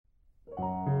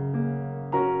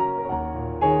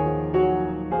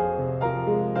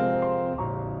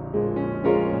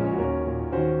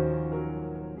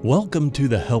Welcome to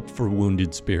the Help for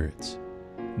Wounded Spirits.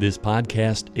 This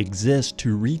podcast exists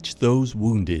to reach those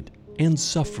wounded and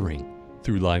suffering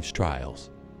through life's trials.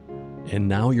 And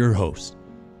now your hosts,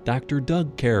 Dr.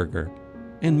 Doug Carriger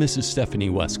and Mrs. Stephanie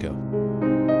Wesco.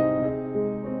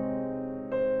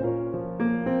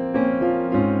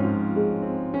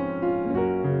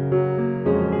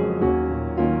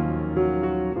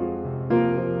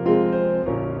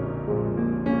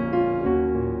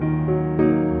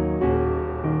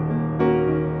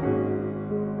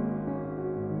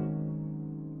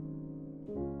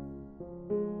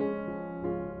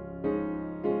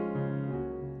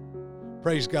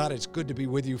 Praise God, it's good to be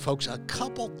with you, folks. A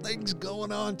couple things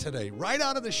going on today. Right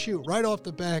out of the chute, right off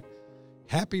the back,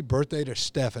 happy birthday to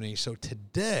Stephanie. So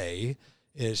today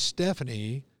is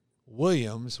Stephanie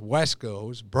Williams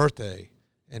Wesco's birthday.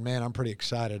 And man, I'm pretty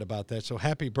excited about that. So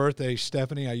happy birthday,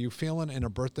 Stephanie. Are you feeling in a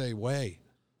birthday way?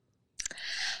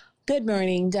 Good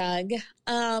morning, Doug.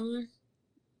 I'm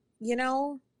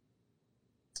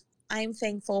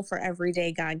thankful for every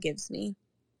day God gives me.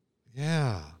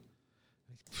 Yeah.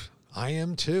 I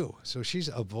am too. So she's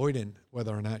avoiding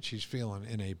whether or not she's feeling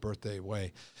in a birthday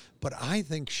way. But I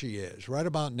think she is right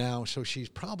about now. So she's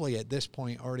probably at this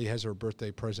point already has her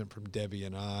birthday present from Debbie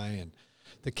and I. And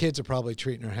the kids are probably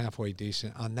treating her halfway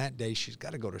decent. On that day, she's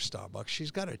got to go to Starbucks. She's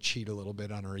got to cheat a little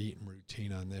bit on her eating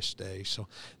routine on this day. So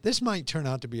this might turn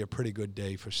out to be a pretty good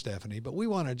day for Stephanie. But we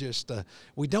want to just,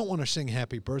 we don't want to sing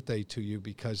happy birthday to you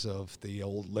because of the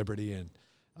old Liberty and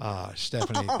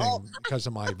Stephanie thing, because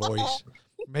of my voice.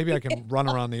 Maybe I can run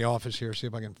around the office here, see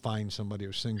if I can find somebody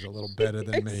who sings a little better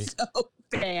than me. So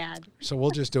bad. So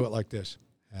we'll just do it like this.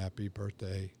 Happy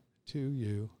birthday to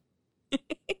you.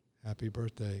 Happy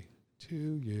birthday to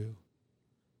you.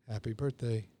 Happy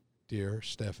birthday, dear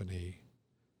Stephanie.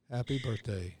 Happy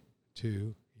birthday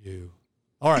to you.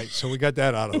 All right, so we got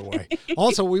that out of the way.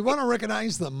 Also, we want to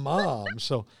recognize the mom.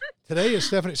 So today is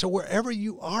Stephanie. So wherever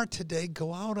you are today,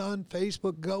 go out on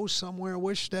Facebook, go somewhere,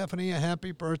 wish Stephanie a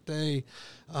happy birthday.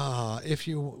 If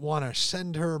you want to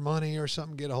send her money or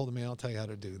something, get a hold of me. I'll tell you how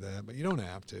to do that, but you don't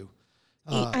have to.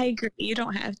 I agree. You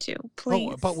don't have to,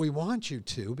 please. But we want you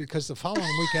to, because the following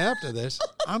week after this,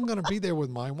 I'm going to be there with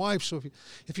my wife. So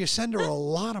if you send her a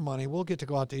lot of money, we'll get to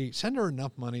go out to eat. Send her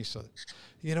enough money so,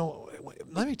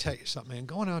 let me tell you something, man.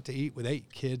 Going out to eat with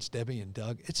 8 kids, Debbie and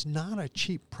Doug, it's not a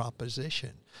cheap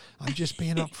proposition. I'm just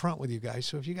being upfront with you guys.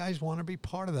 So if you guys want to be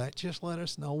part of that, just let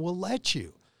us know. We'll let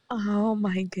you. Oh,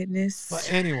 my goodness. But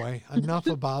anyway, enough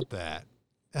about that.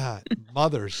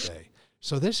 Mother's Day.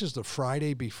 So this is the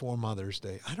Friday before Mother's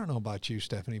Day. I don't know about you,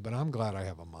 Stephanie, but I'm glad I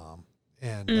have a mom.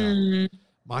 And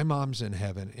my mom's in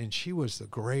heaven, and she was the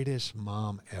greatest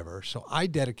mom ever. So I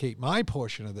dedicate my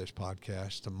portion of this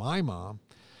podcast to my mom.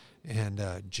 And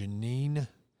Janine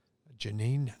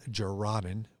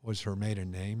Gerardin was her maiden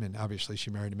name, and obviously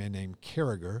she married a man named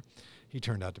Carriger. He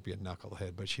turned out to be a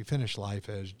knucklehead, but she finished life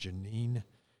as Janine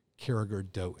Carriger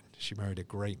Doughton. She married a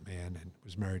great man and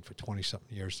was married for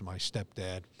 20-something years to my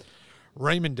stepdad,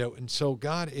 Raymond Doughton. So,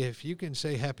 God, if you can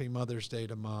say Happy Mother's Day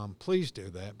to Mom, please do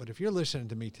that. But if you're listening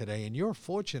to me today and you're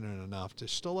fortunate enough to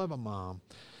still have a mom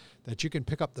that you can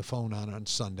pick up the phone on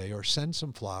Sunday or send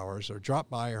some flowers or drop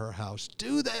by her house,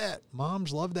 do that.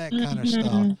 Moms love that kind of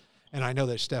stuff. And I know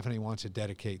that Stephanie wants to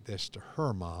dedicate this to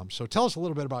her mom. So tell us a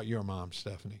little bit about your mom,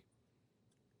 Stephanie.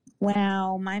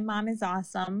 Wow, my mom is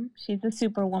awesome. She's a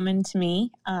superwoman to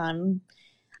me.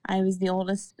 I am the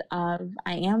oldest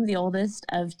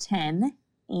of 10.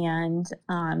 And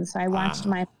so I watched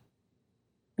my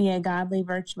be a godly,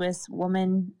 virtuous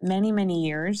woman many, many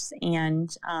years.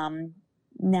 And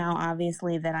now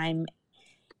obviously that I'm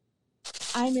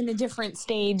in a different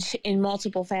stage in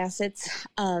multiple facets.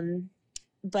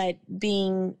 But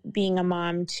being a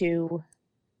mom to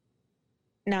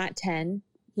not 10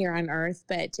 here on earth,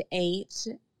 but to 8,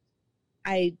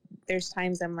 there's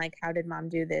times I'm like, how did Mom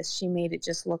do this? She made it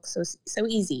just look so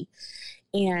easy.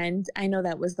 And I know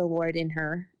that was the Lord in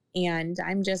her. And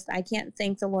I can't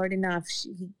thank the Lord enough.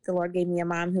 The Lord gave me a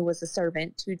mom who was a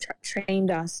servant, who trained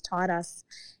us, taught us,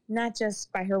 not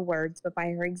just by her words, but by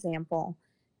her example,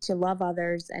 to love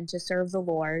others and to serve the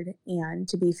Lord and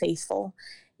to be faithful.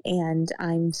 And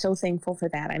I'm so thankful for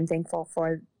that. I'm thankful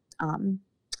for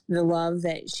the love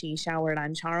that she showered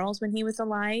on Charles when he was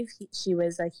alive. She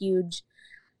was a huge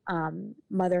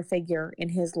mother figure in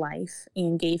his life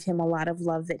and gave him a lot of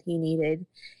love that he needed.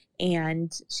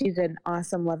 And she's an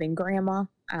awesome, loving grandma.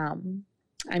 I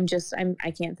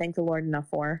can't thank the Lord enough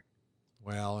for her.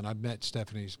 Well, and I've met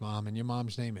Stephanie's mom, and your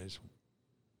mom's name is?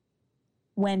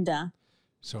 Wenda.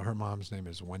 So her mom's name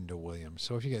is Wenda Williams.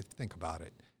 So if you think about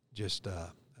it, just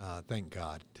thank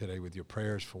God today with your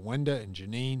prayers for Wenda and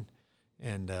Janine.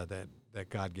 and that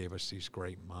God gave us these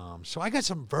great moms. So I got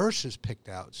some verses picked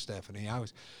out, Stephanie.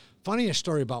 Funniest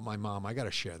story about my mom, I got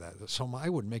to share that. So I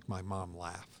would make my mom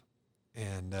laugh.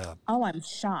 And I'm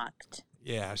shocked.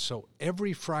 Yeah, so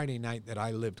every Friday night that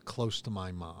I lived close to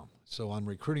my mom, so on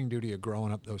recruiting duty of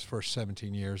growing up those first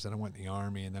 17 years, then I went in the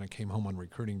Army, and then I came home on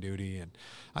recruiting duty, and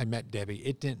I met Debbie.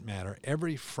 It didn't matter.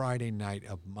 Every Friday night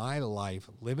of my life,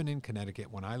 living in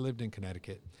Connecticut, when I lived in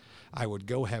Connecticut, I would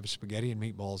go have spaghetti and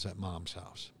meatballs at Mom's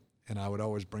house. And I would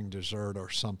always bring dessert or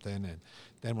something. And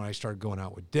then when I started going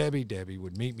out with Debbie, Debbie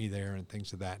would meet me there and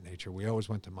things of that nature. We always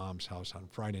went to Mom's house on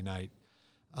Friday night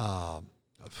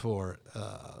for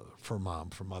Mom,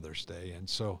 for Mother's Day. And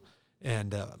so,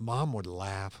 Mom would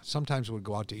laugh. Sometimes we'd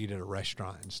go out to eat at a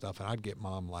restaurant and stuff, and I'd get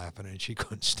Mom laughing, and she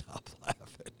couldn't stop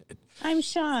laughing. I'm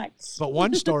shocked. But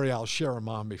one story I'll share of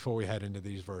Mom before we head into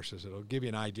these verses. It'll give you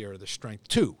an idea of the strength.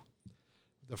 Two.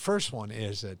 The first one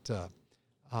is that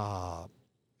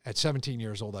at 17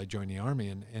 years old, I joined the Army,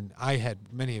 and I had,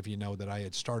 many of you know that I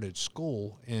had started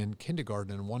school in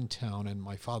kindergarten in one town, and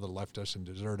my father left us and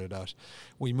deserted us.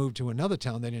 We moved to another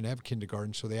town. They didn't have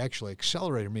kindergarten, so they actually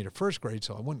accelerated me to first grade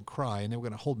so I wouldn't cry, and they were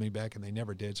going to hold me back, and they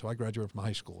never did, so I graduated from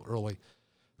high school early.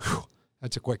 Whew,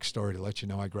 that's a quick story to let you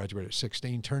know. I graduated at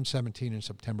 16, turned 17 in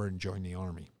September, and joined the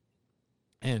Army.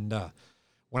 And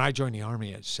when I joined the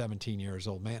Army at 17 years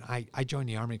old, man, I joined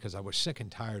the Army because I was sick and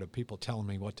tired of people telling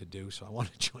me what to do. So I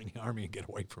wanted to join the Army and get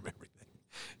away from everything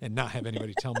and not have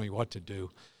anybody tell me what to do.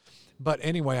 But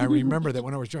anyway, I remember that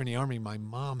when I was joining the Army, my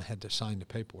mom had to sign the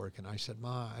paperwork. And I said,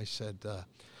 Ma,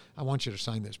 I want you to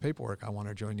sign this paperwork. I want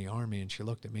to join the Army. And she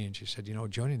looked at me and she said,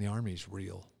 joining the Army is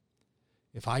real.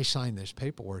 If I sign this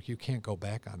paperwork, you can't go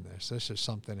back on this. This is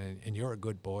something, and you're a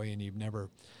good boy, and you've never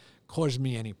caused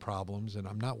me any problems, and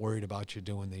I'm not worried about you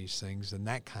doing these things and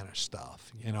that kind of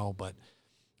stuff, but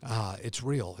it's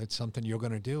real. It's something you're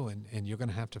going to do, and you're going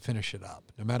to have to finish it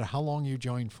up. No matter how long you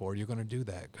join for, you're going to do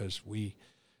that because we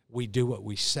do what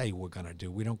we say we're going to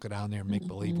do. We don't go down there and make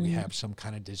believe we have some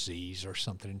kind of disease or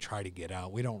something and try to get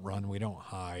out. We don't run. We don't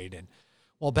hide. And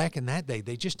well, back in that day,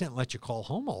 they just didn't let you call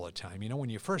home all the time. When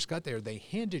you first got there, they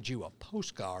handed you a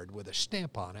postcard with a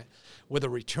stamp on it with a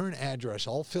return address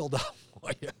all filled out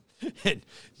for you. And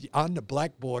on the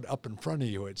blackboard up in front of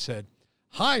you, it said,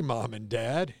 "Hi, Mom and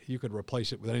Dad." You could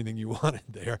replace it with anything you wanted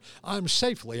there. "I'm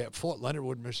safely at Fort Leonard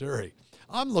Wood, Missouri.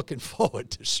 I'm looking forward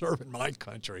to serving my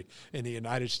country in the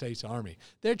United States Army.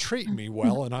 They're treating me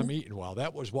well, and I'm eating well."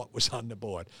 That was what was on the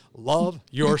board. "Love,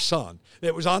 your son."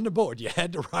 It was on the board. You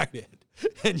had to write it.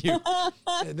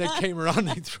 And they came around and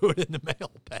they threw it in the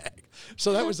mail bag.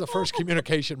 So that was the first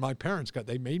communication my parents got.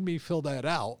 They made me fill that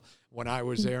out when I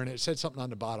was there, and it said something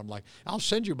on the bottom like, "I'll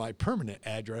send you my permanent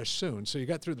address soon." So you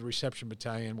got through the reception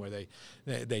battalion where they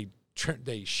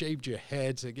shaved your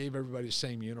heads. They gave everybody the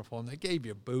same uniform. They gave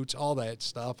you boots, all that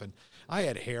stuff. And I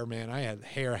had hair, man. I had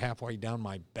hair halfway down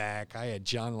my back. I had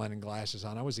John Lennon glasses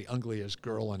on. I was the ugliest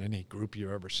girl in any group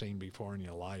you've ever seen before in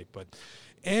your life. But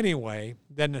anyway,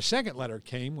 then the second letter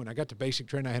came. When I got to basic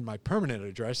training, I had my permanent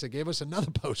address. They gave us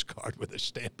another postcard with a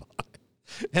stamp on it.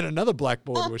 And another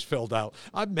blackboard was filled out.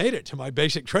 "I've made it to my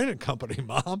basic training company,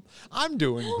 Mom. I'm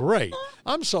doing great.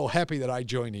 I'm so happy that I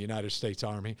joined the United States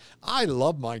Army. I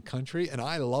love my country, and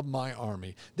I love my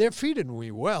Army. They're feeding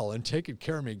me well and taking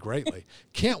care of me greatly.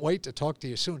 Can't wait to talk to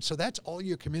you soon." So that's all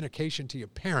your communication to your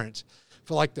parents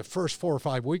for like the first 4 or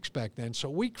 5 weeks back then. So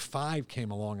week 5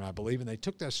 came along, I believe, and they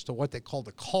took us to what they called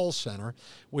the call center,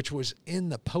 which was in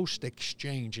the post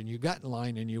exchange. And you got in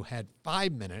line, and you had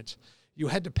 5 minutes. You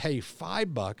had to pay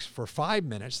 $5 for 5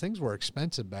 minutes. Things were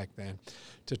expensive back then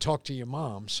to talk to your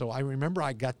mom. So I remember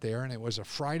I got there, and it was a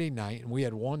Friday night, and we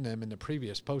had warned them in the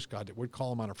previous postcard that we'd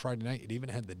call them on a Friday night. It even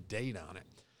had the date on it.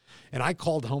 And I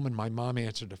called home, and my mom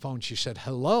answered the phone. She said,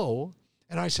 "Hello?"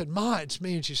 And I said, "Ma, it's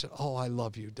me." And she said, "Oh, I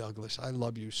love you, Douglas. I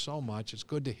love you so much. It's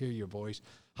good to hear your voice.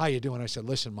 How you doing?" I said,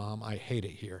 "Listen, Mom, I hate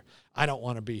it here. I don't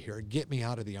want to be here. Get me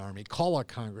out of the Army. Call our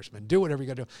congressman. Do whatever you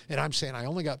got to do." And I'm saying, "I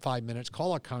only got 5 minutes.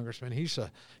 Call our congressman.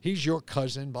 He's your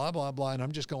cousin, blah, blah, blah." And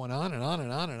I'm just going on and on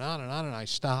and on and on and on. And I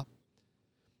stopped.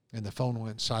 And the phone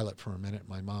went silent for a minute.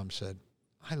 My mom said,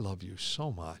 "I love you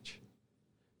so much."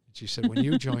 And she said, "When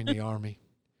you joined the Army,"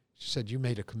 she said, "you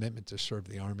made a commitment to serve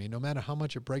the Army. No matter how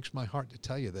much it breaks my heart to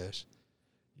tell you this,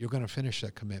 you're going to finish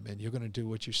that commitment. You're going to do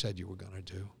what you said you were going to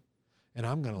do. And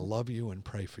I'm going to love you and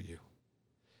pray for you."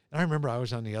 And I remember I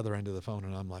was on the other end of the phone,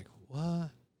 and I'm like,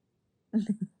 what?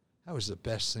 That was the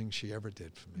best thing she ever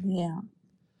did for me. Yeah.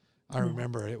 I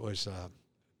remember it was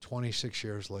 26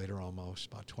 years later almost,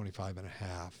 about 25 and a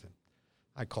half. And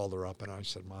I called her up, and I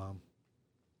said, "Mom,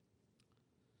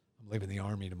 I'm leaving the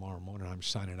Army tomorrow morning. I'm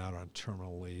signing out on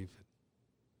terminal leave.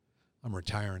 I'm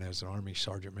retiring as an Army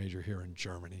Sergeant Major here in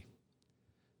Germany.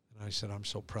 And I said, I'm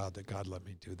so proud that God let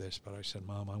me do this. But I said,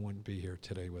 Mom, I wouldn't be here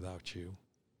today without you.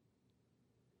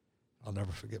 I'll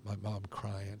never forget my mom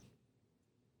crying.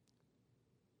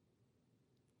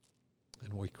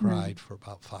 And we cried for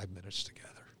about 5 minutes together.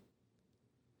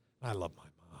 I love my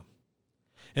mom.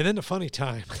 And then the funny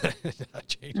time,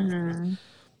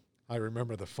 I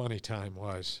remember the funny time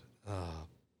was,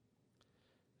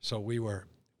 so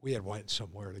we had went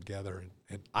somewhere together,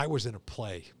 and I was in a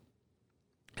play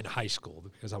in high school.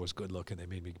 Because I was good looking, they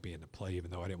made me be in the play, even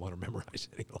though I didn't want to memorize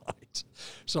any lines.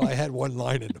 So I had one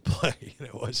line in the play, and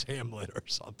it was Hamlet or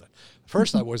something.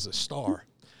 First I was the star,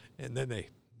 and then they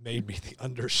made me the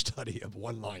understudy of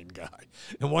one-line guy.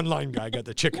 And one-line guy got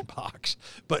the chicken pox.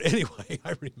 But anyway,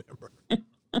 I remember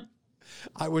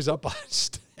I was up on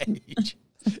stage,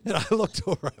 and I looked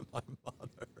over at my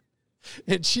mother,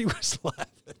 and she was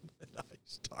laughing, and I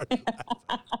started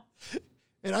laughing.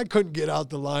 And I couldn't get out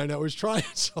the line. I was trying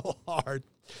so hard.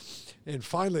 And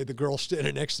finally, the girl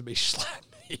standing next to me slapped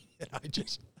me,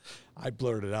 and I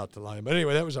blurted out the line. But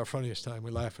anyway, that was our funniest time.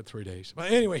 We laughed for 3 days.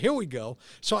 But anyway, here we go.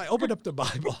 So I opened up the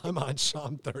Bible. I'm on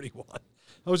Psalm 31.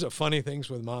 Those are funny things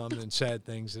with Mom and sad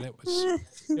things. And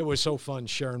it was so fun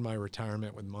sharing my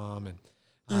retirement with Mom. And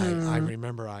I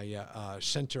remember I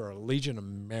sent her a Legion of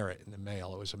Merit in the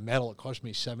mail. It was a medal. It cost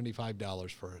me $75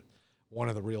 for one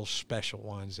of the real special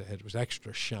ones. It was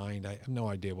extra shined. I have no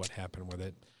idea what happened with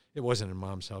it. It wasn't in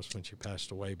Mom's house when she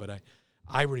passed away. But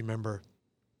I remember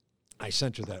I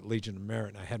sent her that Legion of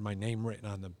Merit, and I had my name written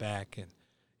on the back and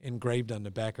engraved on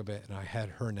the back of it, and I had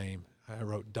her name. I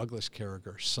wrote Douglas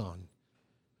Carragher, son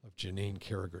of Janine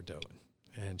Carragher Doughton.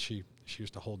 And she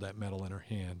used to hold that medal in her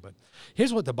hand. But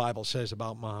here's what the Bible says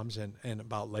about moms and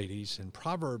about ladies. In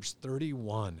Proverbs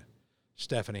 31,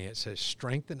 Stephanie, it says,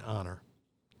 strength and honor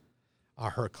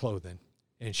are her clothing,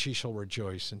 and she shall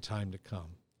rejoice in time to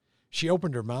come. She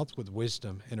opened her mouth with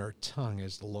wisdom, and her tongue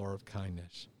is the lure of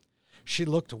kindness. She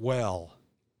looked well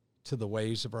to the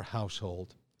ways of her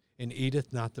household, and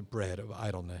eateth not the bread of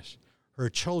idleness. Her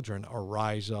children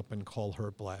arise up and call her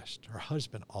blessed, her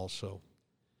husband also,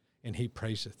 and he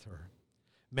praiseth her.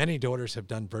 Many daughters have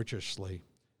done virtuously,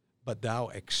 but thou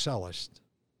excellest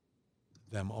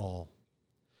them all.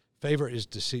 Favor is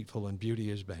deceitful, and beauty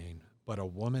is vain, but a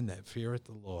woman that feareth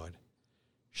the Lord,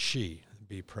 she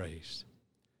be praised.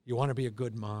 You want to be a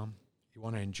good mom? You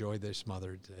want to enjoy this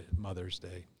Mother's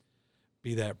Day?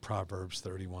 Be that Proverbs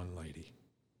 31 lady.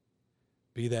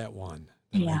 Be that one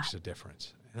that makes a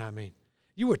difference. And I mean,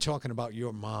 you were talking about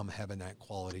your mom having that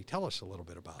quality. Tell us a little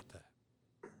bit about that.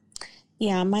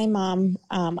 Yeah, my mom,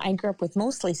 I grew up with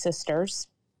mostly sisters.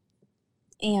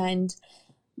 And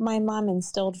my mom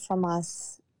instilled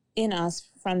in us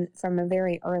from a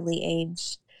very early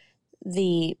age,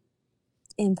 the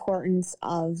importance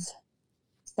of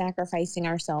sacrificing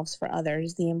ourselves for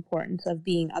others, the importance of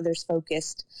being others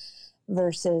focused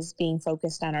versus being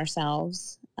focused on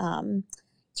ourselves.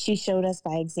 She showed us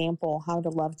by example how to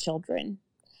love children,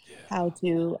 how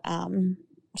to,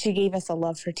 she gave us a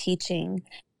love for teaching,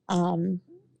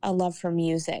 a love for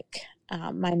music.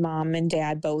 My mom and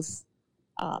dad both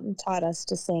taught us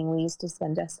to sing. We used to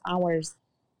spend hours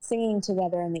singing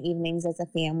together in the evenings as a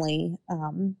family.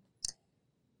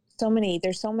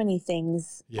 There's so many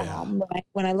things.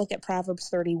 When I look at Proverbs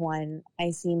 31,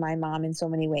 I see my mom in so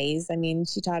many ways. I mean,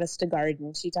 she taught us to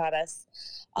garden. She taught us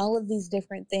all of these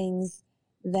different things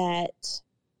that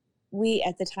we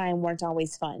at the time weren't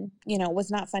always fun. You know, it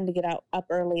was not fun to get up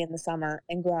early in the summer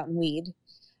and go out and weed.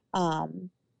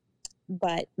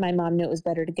 But my mom knew it was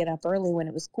better to get up early when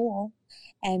it was cool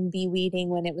and be weeding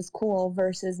when it was cool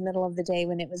versus middle of the day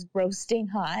when it was roasting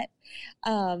hot.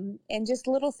 And just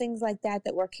little things like that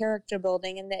were character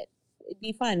building, and that it'd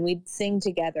be fun. We'd sing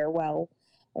together while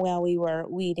we were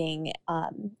weeding. I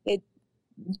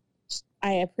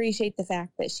appreciate the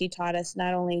fact that she taught us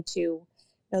not only to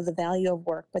know the value of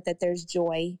work, but that there's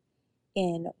joy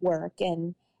in work.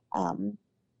 And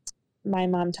my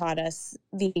mom taught us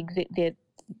the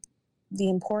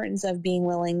importance of being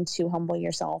willing to humble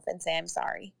yourself and say, I'm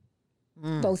sorry.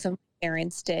 Both of my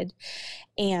parents did.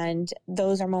 And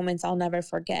those are moments I'll never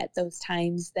forget. Those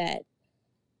times that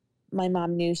my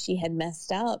mom knew she had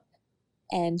messed up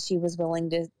and she was willing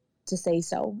to say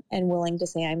so and willing to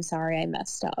say, I'm sorry, I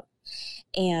messed up.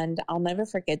 And I'll never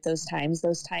forget those times.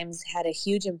 Those times had a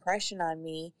huge impression on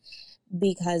me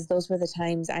because those were the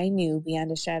times I knew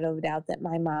beyond a shadow of a doubt that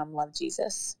my mom loved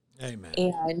Jesus. Amen.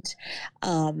 And,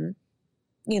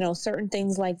 certain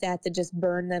things like that just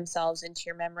burn themselves into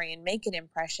your memory and make an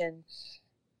impression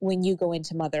when you go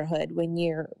into motherhood, when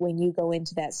you go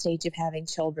into that stage of having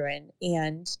children.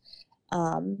 And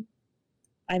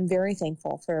I'm very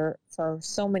thankful for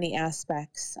so many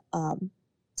aspects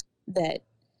that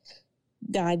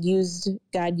God used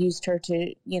her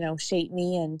to, shape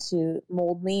me and to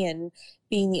mold me. And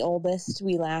being the oldest,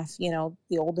 we laugh, the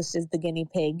oldest is the guinea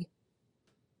pig.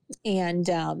 And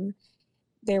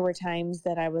there were times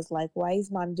that I was like, why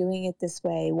is mom doing it this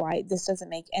way? Why? This doesn't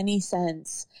make any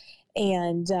sense.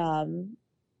 And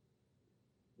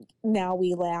now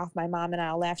we laugh. My mom and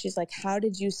I'll laugh. She's like, how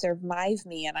did you survive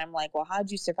me? And I'm like, well, how'd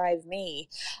you survive me?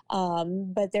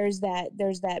 But there's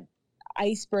that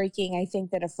ice breaking, I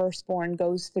think, that a firstborn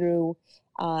goes through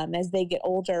as they get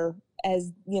older,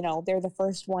 as they're the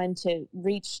first one to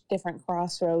reach different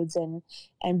crossroads and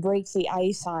break the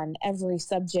ice on every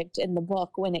subject in the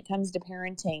book when it comes to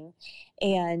parenting.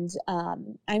 And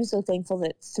I'm so thankful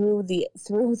that through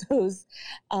those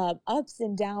ups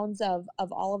and downs of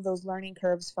all of those learning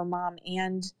curves for mom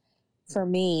and for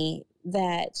me,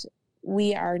 that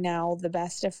we are now the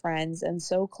best of friends and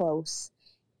so close.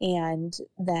 And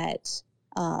that,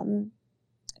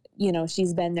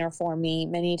 she's been there for me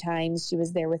many times. She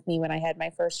was there with me when I had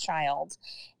my first child,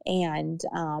 and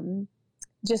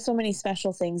just so many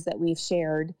special things that we've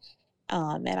shared.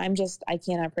 And I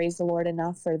cannot praise the Lord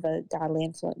enough for the godly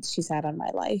influence she's had on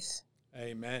my life.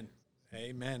 Amen.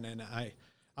 Amen. And I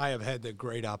have had the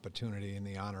great opportunity and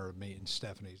the honor of meeting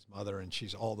Stephanie's mother, and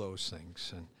she's all those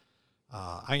things. And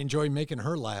I enjoy making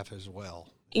her laugh as well.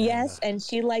 Yes, and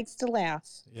she likes to laugh.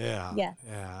 Yeah. Yeah.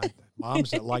 Yeah.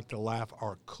 Moms that like to laugh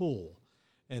are cool.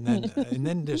 And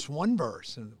then this one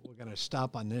verse, and we're going to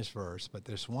stop on this verse, but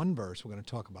this one verse we're going to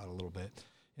talk about a little bit.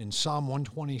 In Psalm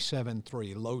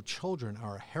 127:3, lo, children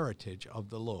are a heritage of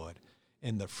the Lord,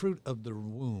 and the fruit of the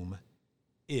womb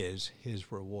is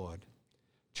his reward.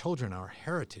 Children are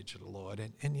heritage of the Lord.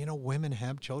 And women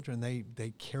have children.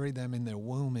 They carry them in their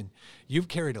womb. And you've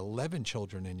carried 11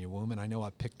 children in your womb. And I know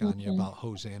I picked on you about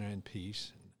Hosanna and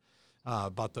Peace,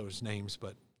 about those names.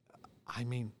 But, I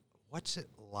mean, what's it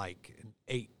like, an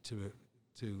 8, to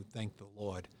thank the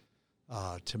Lord,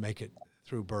 to make it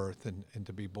through birth and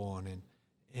to be born?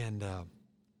 And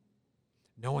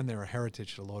knowing they're a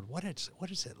heritage of the Lord, what is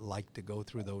it like to go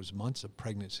through those months of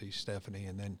pregnancy, Stephanie,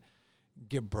 and then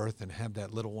give birth and have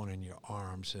that little one in your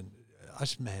arms? And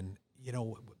us men,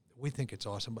 we think it's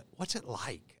awesome, but what's it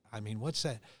like? I mean, what's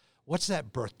that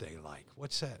birthday like?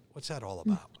 What's that all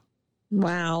about?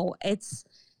 Wow.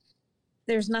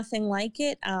 There's nothing like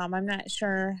it. I'm not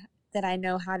sure that I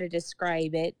know how to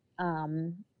describe it.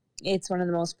 It's one of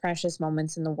the most precious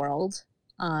moments in the world,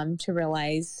 to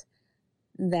realize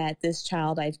that this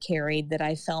child I've carried, that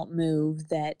I felt moved,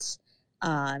 that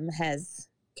has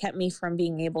kept me from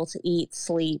being able to eat,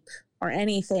 sleep, or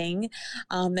anything,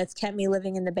 that's kept me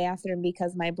living in the bathroom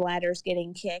because my bladder's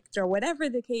getting kicked, or whatever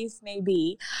the case may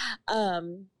be,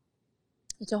 to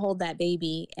hold that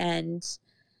baby. And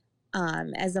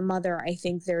as a mother, I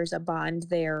think there's a bond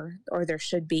there, or there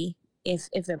should be. If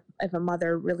a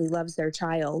mother really loves their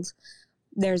child,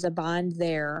 there's a bond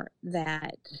there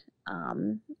that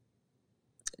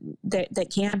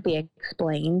that can't be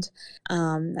explained.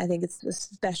 I think it's the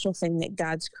special thing that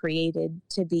God's created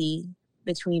to be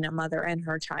between a mother and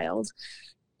her child.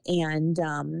 And,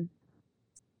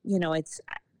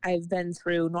 I've been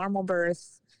through normal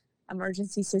birth,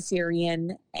 emergency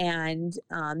cesarean, and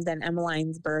then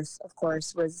Emmeline's birth, of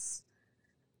course, was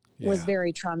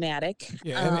very traumatic.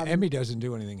 Yeah, Emmy doesn't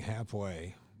do anything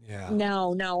halfway. Yeah.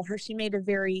 No. She made a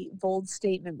very bold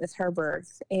statement with her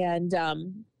birth. And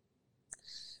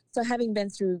so having been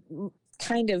through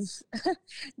kind of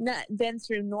not been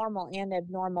through normal and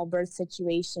abnormal birth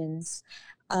situations,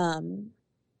 in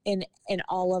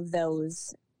all of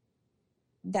those,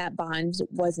 that bond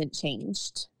wasn't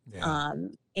changed. Yeah.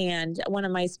 And one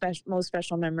of my most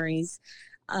special memories,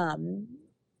 obviously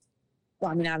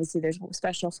there's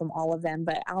special from all of them,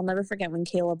 but I'll never forget when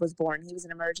Caleb was born. He was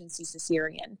an emergency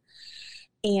cesarean.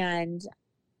 And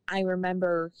I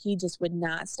remember he just would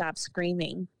not stop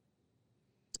screaming.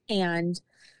 And,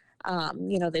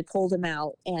 they pulled him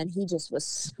out and he just was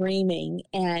screaming,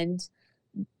 and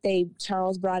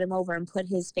Charles brought him over and put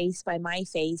his face by my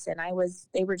face. And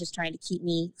they were just trying to keep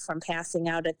me from passing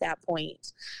out at that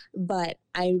point. But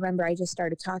I remember I just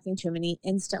started talking to him and he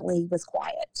instantly was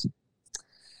quiet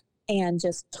and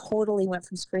just totally went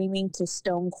from screaming to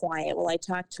stone quiet while I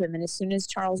talked to him. And as soon as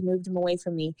Charles moved him away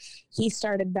from me, he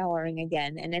started bellowing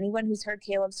again. And anyone who's heard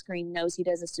Caleb scream knows he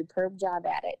does a superb job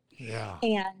at it. Yeah.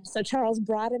 And so Charles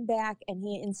brought him back and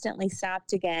he instantly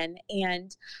stopped again.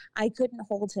 And I couldn't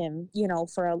hold him,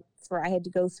 for I had to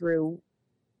go through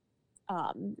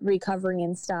recovery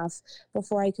and stuff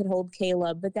before I could hold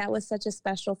Caleb. But that was such a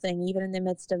special thing, even in the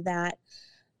midst of that.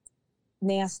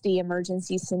 nasty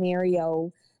emergency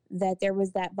scenario, that there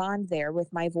was that bond there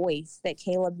with my voice, that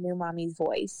Caleb knew mommy's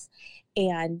voice,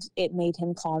 and it made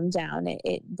him calm down.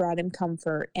 It brought him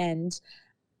comfort. And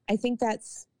I think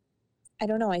that's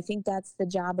the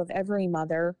job of every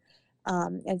mother.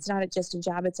 It's not just a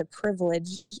job, it's a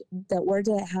privilege that we're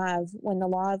to have.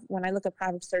 When I look at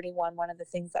Proverbs 31, one of the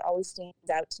things that always stands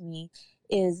out to me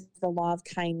is the law of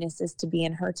kindness is to be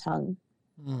in her tongue.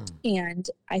 And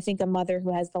I think a mother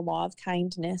who has the law of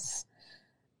kindness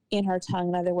in her tongue,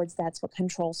 in other words, that's what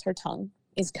controls her tongue,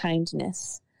 is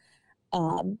kindness.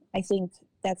 I think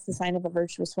that's the sign of a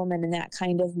virtuous woman, and that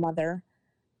kind of mother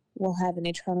will have an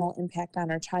eternal impact on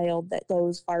her child that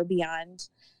goes far beyond,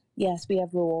 yes, we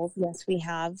have rules. Yes, we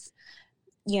have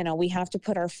to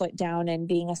put our foot down, and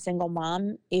being a single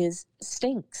mom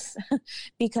stinks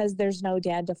because there's no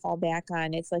dad to fall back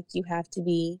on. It's like you have to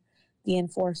be the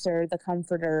enforcer, the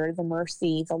comforter, the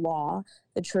mercy, the law,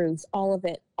 the truth, all of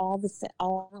it, all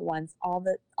at once, all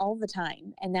the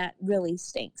time. And that really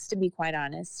stinks, to be quite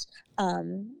honest.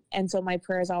 And so my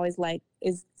prayer is always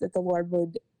is that the Lord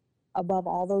would, above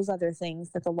all those other things,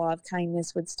 that the law of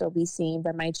kindness would still be seen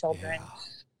by my children,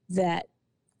 that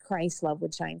Christ's love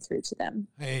would shine through to them.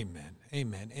 Amen.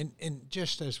 Amen. And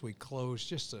just as we close,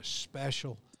 just a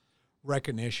special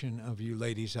recognition of you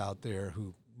ladies out there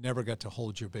who never got to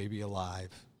hold your baby alive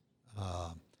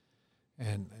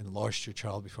and lost your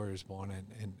child before he was born.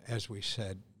 And as we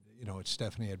said,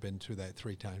 Stephanie had been through that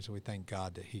 3 times, and we thank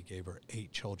God that he gave her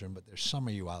 8 children. But there's some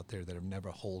of you out there that have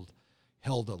never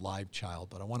held a live child,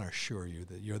 but I want to assure you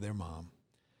that you're their mom.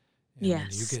 And yes.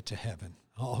 When you get to heaven,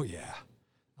 oh yeah,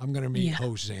 I'm going to meet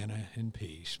Hosanna in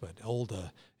peace, but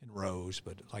Olda and Rose,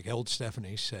 but like old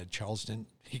Stephanie said, Charles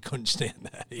he couldn't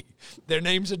stand that. Their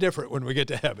names are different when we get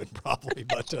to heaven, probably.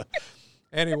 But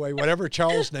anyway, whatever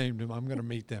Charles named them, I'm going to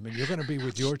meet them, and you're going to be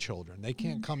with your children. They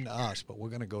can't come to us, but we're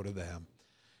going to go to them.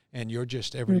 And you're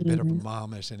just every bit of a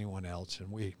mom as anyone else. And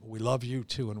we love you,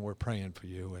 too, and we're praying for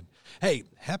you. And, hey,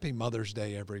 happy Mother's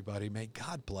Day, everybody. May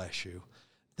God bless you.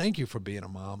 Thank you for being a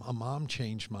mom. A mom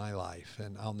changed my life,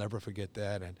 and I'll never forget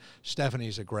that. And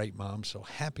Stephanie's a great mom, so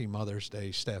happy Mother's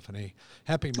Day, Stephanie.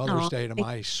 Happy Mother's Day to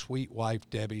my sweet wife,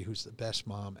 Debbie, who's the best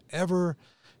mom ever.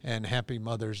 And happy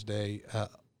Mother's Day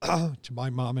to my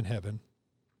mom in heaven.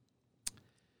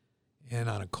 And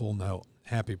on a cool note,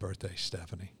 happy birthday,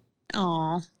 Stephanie.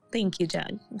 Aw. Thank you,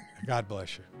 Doug. God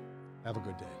bless you. Have a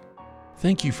good day.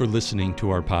 Thank you for listening to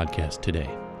our podcast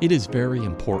today. It is very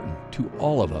important to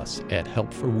all of us at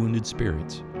Help for Wounded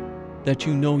Spirits that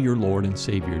you know your Lord and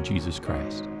Savior, Jesus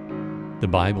Christ. The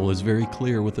Bible is very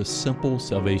clear with a simple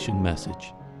salvation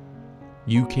message.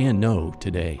 You can know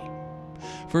today.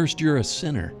 First, you're a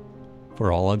sinner,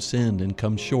 for all have sinned and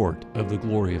come short of the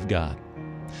glory of God.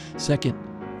 Second,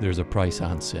 there's a price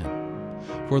on sin,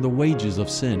 for the wages of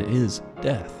sin is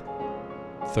death.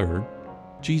 Third,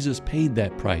 Jesus paid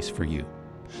that price for you.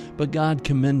 But God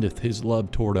commendeth his love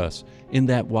toward us, in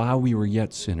that while we were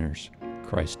yet sinners,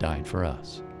 Christ died for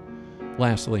us.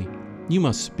 Lastly, you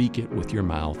must speak it with your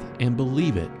mouth and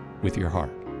believe it with your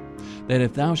heart, that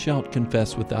if thou shalt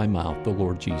confess with thy mouth the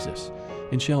Lord Jesus,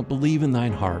 and shalt believe in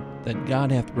thine heart that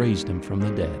God hath raised him from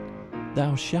the dead,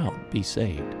 thou shalt be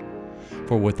saved.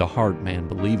 For with the heart man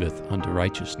believeth unto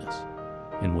righteousness,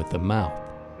 and with the mouth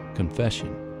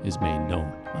confession is made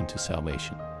known unto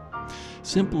salvation.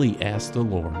 Simply ask the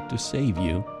Lord to save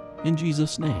you in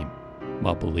Jesus' name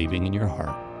while believing in your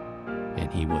heart,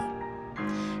 and he will.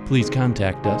 Please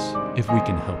contact us if we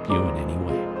can help you in any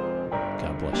way.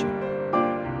 God bless you.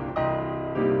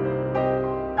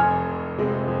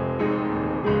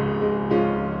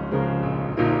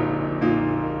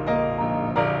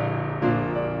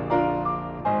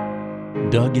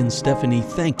 Doug and Stephanie,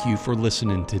 thank you for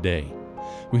listening today.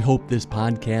 We hope this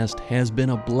podcast has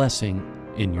been a blessing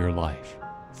in your life.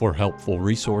 For helpful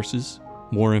resources,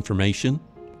 more information,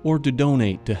 or to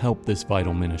donate to help this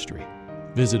vital ministry,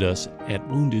 visit us at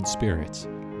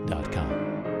woundedspirits.com.